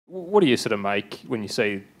What do you sort of make when you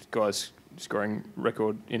see guys scoring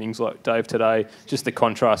record innings like Dave today? Just the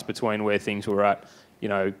contrast between where things were at,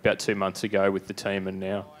 about 2 months ago with the team and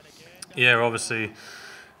now. Yeah, obviously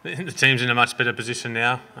the team's in a much better position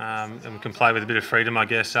now, and we can play with a bit of freedom, I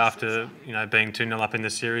guess, after being 2-0 up in the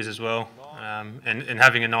series as well, and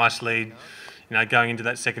having a nice lead. Going into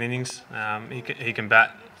that second innings, he can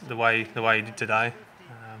bat the way he did today,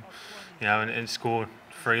 and score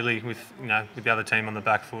freely with with the other team on the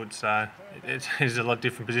back foot. So it's a lot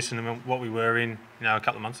different position than what we were in a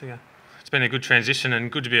couple of months ago. It's been a good transition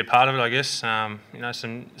and good to be a part of it, I guess. Some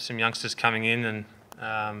youngsters coming in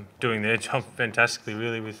and doing their job fantastically,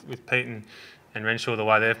 really, with Pete and Renshaw, the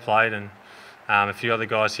way they've played, and a few other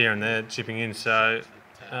guys here and there chipping in. So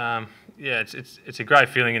it's a great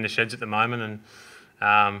feeling in the sheds at the moment,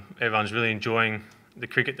 and everyone's really enjoying the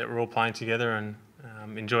cricket that we're all playing together, and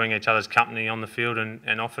enjoying each other's company on the field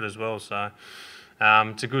and off it as well. So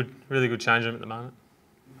it's a really good change room at the moment.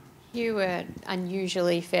 You were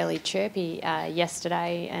unusually fairly chirpy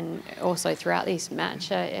yesterday and also throughout this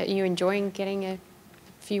match. Are you enjoying getting a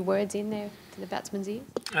few words in there to the batsman's ears?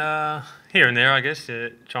 Here and there, I guess.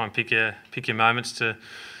 Try and pick your moments to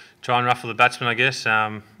try and ruffle the batsman, I guess.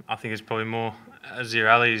 I think it's probably more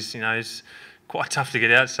Azir Ali's, he's quite tough to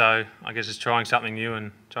get out, so I guess it's trying something new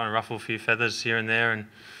and trying to ruffle a few feathers here and there and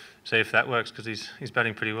see if that works, because he's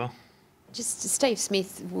batting pretty well. Just Steve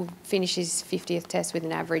Smith will finish his 50th test with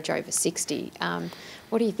an average over 60.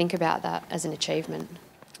 What do you think about that as an achievement?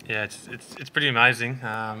 Yeah, it's pretty amazing.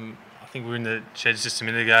 I think we were in the sheds just a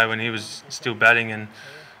minute ago when he was still batting, and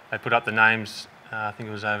they put up the names. I think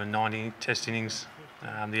it was over 90 test innings,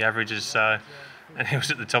 the averages. So, and he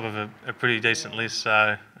was at the top of a pretty decent list.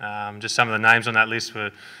 So just some of the names on that list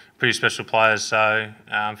were pretty special players. So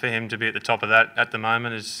for him to be at the top of that at the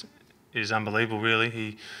moment is unbelievable, really.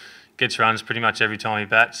 He gets runs pretty much every time he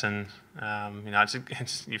bats, and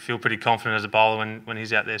you feel pretty confident as a bowler when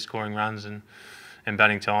he's out there scoring runs and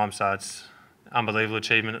batting time. So it's an unbelievable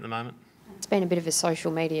achievement at the moment. It's been a bit of a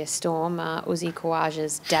social media storm, Usman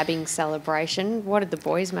Khawaja's dabbing celebration. What did the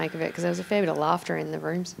boys make of it? Because there was a fair bit of laughter in the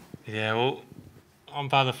rooms. Yeah, well, I'm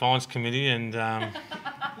part of the fines committee, and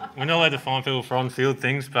we're not allowed to fine people for on-field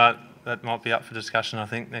things, but that might be up for discussion, I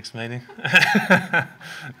think, next meeting.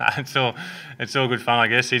 It's all good fun, I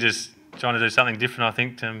guess. He's just trying to do something different, I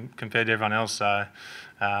think, compared to everyone else. So,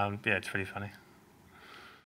 yeah, it's pretty funny.